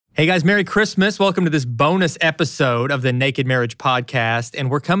Hey guys, Merry Christmas. Welcome to this bonus episode of the Naked Marriage Podcast. And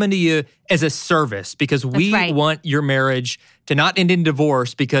we're coming to you as a service because we want your marriage to not end in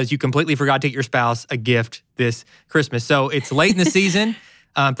divorce because you completely forgot to get your spouse a gift this Christmas. So it's late in the season.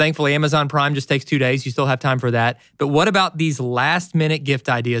 Thankfully, Amazon Prime just takes 2 days. You still have time for that. But what about these last-minute gift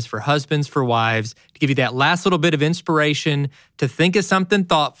ideas for husbands, for wives, to give you that last little bit of inspiration to think of something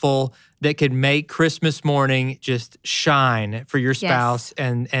thoughtful that could make Christmas morning just shine for your spouse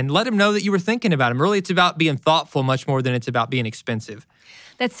and let them know that you were thinking about them. Really, it's about being thoughtful much more than it's about being expensive.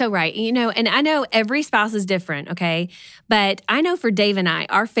 That's so right. You know, and I know every spouse is different, okay? But I know for Dave and I,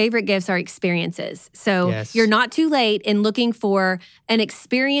 our favorite gifts are experiences. So you're not too late in looking for an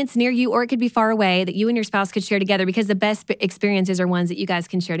experience near you, or it could be far away, that you and your spouse could share together, because the best experiences are ones that you guys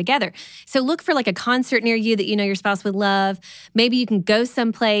can share together. So look for like a concert near you that you know your spouse would love. Maybe you can go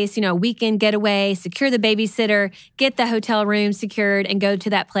someplace, a weekend getaway, secure the babysitter, get the hotel room secured, and go to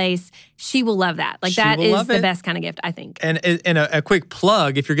that place. She will love that. Like, that is the best kind of gift, I think. And a quick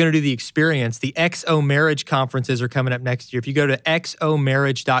plug, if you're going to do the experience, the XO Marriage conferences are coming up next year. If you go to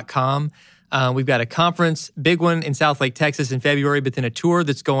xomarriage.com, we've got a conference, big one in South Lake, Texas in February, but then a tour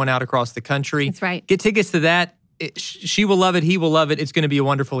that's going out across the country. That's right. Get tickets to that. She will love it. He will love it. It's going to be a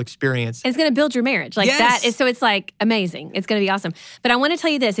wonderful experience. And it's going to build your marriage. Like that is, so it's like amazing. It's going to be awesome. But I want to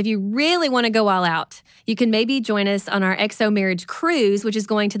tell you this, if you really want to go all out, you can maybe join us on our XO Marriage Cruise, which is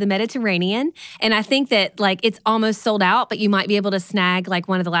going to the Mediterranean. And I think that like it's almost sold out, but you might be able to snag like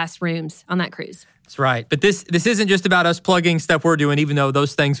one of the last rooms on that cruise. That's right. But this isn't just about us plugging stuff we're doing, even though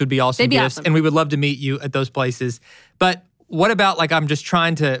those things would be awesome gifts. And we would love to meet you at those places. But what about, like, I'm just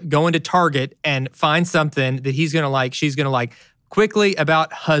trying to go into Target and find something that he's going to like, she's going to like. Quickly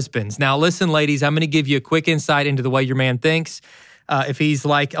about husbands. Now, listen, ladies, I'm going to give you a quick insight into the way your man thinks. If he's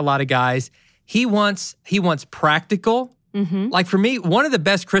like a lot of guys, he wants practical. Mm-hmm. Like for me, one of the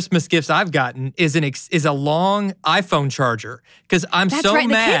best Christmas gifts I've gotten is a long iPhone charger, because I'm so mad.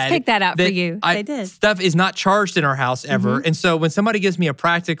 The kids picked that out for you. They did. Stuff is not charged in our house ever, and so when somebody gives me a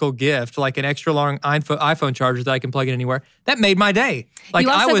practical gift, like an extra long iPhone charger that I can plug in anywhere, that made my day. Like,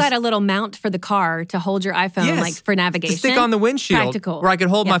 you also got a little mount for the car to hold your iPhone, like for navigation, to stick on the windshield, practical, where I could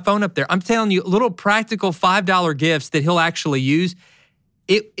hold my phone up there. I'm telling you, little practical $5 gifts that he'll actually use.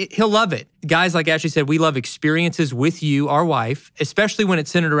 He'll love it. Guys, like Ashley said, we love experiences with you, our wife, especially when it's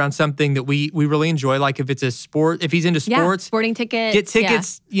centered around something that we really enjoy. Like if it's a sport, if he's into sports. Sporting tickets. Get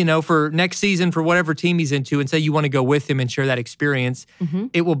tickets, for next season for whatever team he's into, and say you want to go with him and share that experience. Mm-hmm.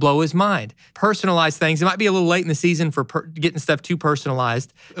 It will blow his mind. Personalized things. It might be a little late in the season for getting stuff too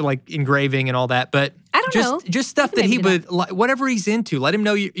personalized, like engraving and all that, but I don't know. Just stuff that he would, like, whatever he's into, let him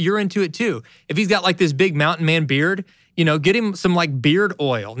know you're into it too. If he's got like this big mountain man beard, get him some like beard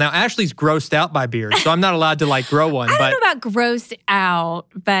oil. Now, Ashley's grossed out by beards, so I'm not allowed to like grow one. I don't know about grossed out,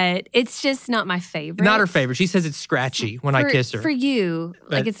 but it's just not my favorite. Not her favorite. She says it's scratchy when I kiss her. For you,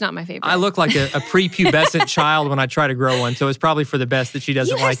 like, it's not my favorite. I look like a prepubescent child when I try to grow one, so it's probably for the best that she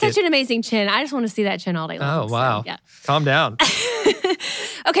doesn't like it. You have such an amazing chin. I just want to see that chin all day long. Oh, wow. So, yeah. Calm down.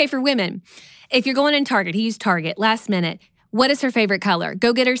 Okay, for women, if you're going in Target, he used Target, last minute. What is her favorite color?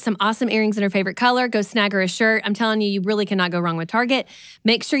 Go get her some awesome earrings in her favorite color. Go snag her a shirt. I'm telling you, you really cannot go wrong with Target.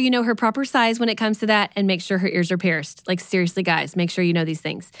 Make sure you know her proper size when it comes to that, and make sure her ears are pierced. Like, seriously, guys, make sure you know these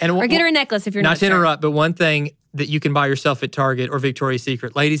things. Or get her a necklace if you're not sure. Not to interrupt, but one thing that you can buy yourself at Target or Victoria's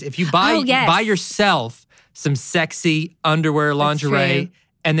Secret. Ladies, if you buy yourself some sexy underwear, lingerie,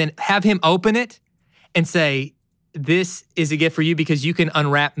 and then have him open it and say, this is a gift for you because you can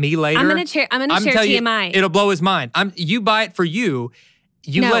unwrap me later. I'm gonna share TMI. It'll blow his mind. You buy it for you.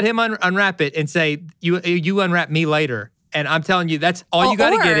 Let him unwrap it and say, you unwrap me later. And I'm telling you, that's all you got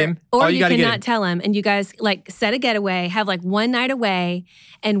to get him. Or you cannot tell him. And you guys like set a getaway, have like one night away,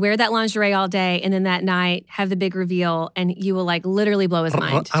 and wear that lingerie all day. And then that night, have the big reveal, and you will like literally blow his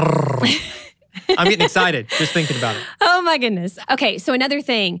mind. I'm getting excited just thinking about it. Oh my goodness. Okay, so another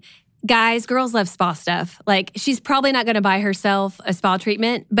thing. Guys, girls love spa stuff. Like, she's probably not going to buy herself a spa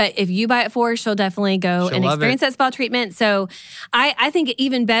treatment, but if you buy it for her, she'll definitely go and experience that spa treatment. So I think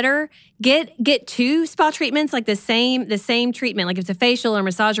even better, get 2 spa treatments, like the same treatment, like if it's a facial or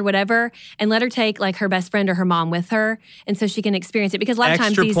massage or whatever, and let her take like her best friend or her mom with her, and so she can experience it. Because a lot of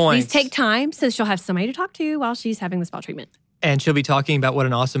times these take time, so she'll have somebody to talk to while she's having the spa treatment. And she'll be talking about what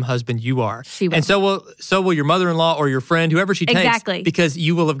an awesome husband you are. She will. And so will your mother-in-law or your friend, whoever she takes. Exactly. Because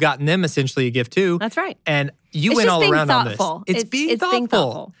you will have gotten them essentially a gift too. That's right. And you went all around on this. It's being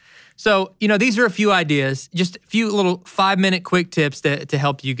thoughtful. So, these are a few ideas, just a few little 5-minute quick tips to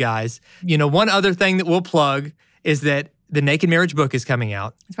help you guys. One other thing that we'll plug is that the Naked Marriage book is coming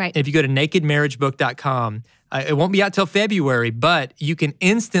out. That's right. If you go to nakedmarriagebook.com, It won't be out till February, but you can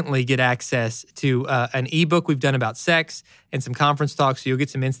instantly get access to an ebook we've done about sex and some conference talks, so you'll get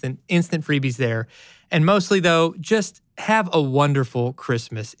some instant freebies there. And mostly, though, just have a wonderful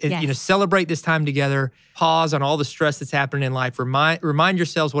Christmas. Celebrate this time together. Pause on all the stress that's happening in life. Remind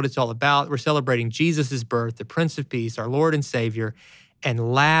yourselves what it's all about. We're celebrating Jesus' birth, the Prince of Peace, our Lord and Savior,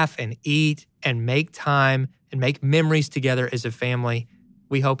 and laugh and eat and make time and make memories together as a family.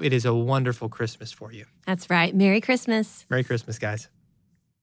 We hope it is a wonderful Christmas for you. That's right. Merry Christmas. Merry Christmas, guys.